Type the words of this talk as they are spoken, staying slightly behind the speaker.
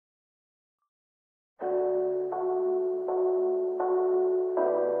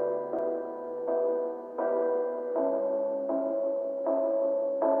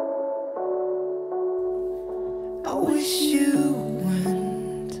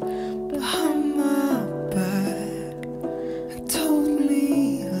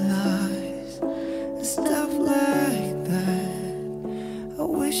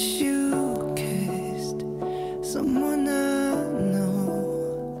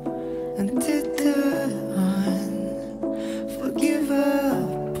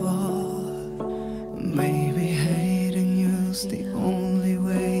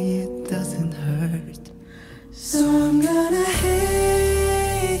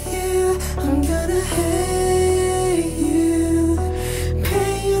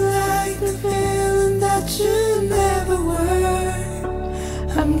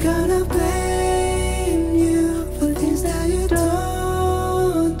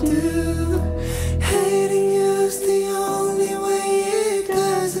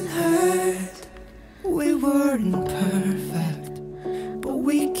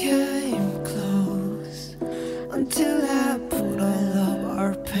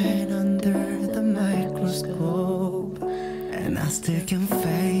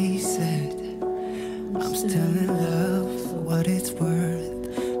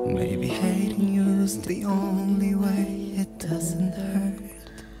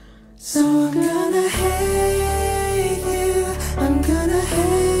So I'm gonna hate you, I'm gonna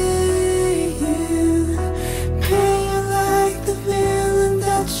hate you. Pay you like the villain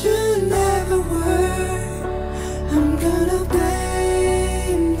that you never were. I'm gonna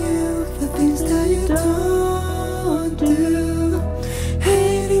blame you for things that you don't do.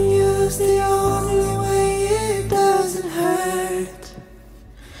 Hating you's the only way it doesn't hurt.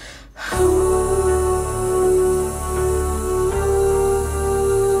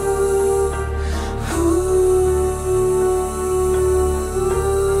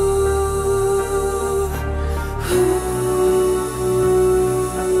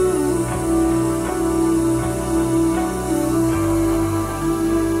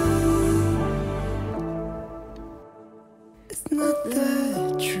 It's not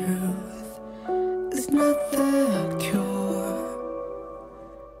the truth.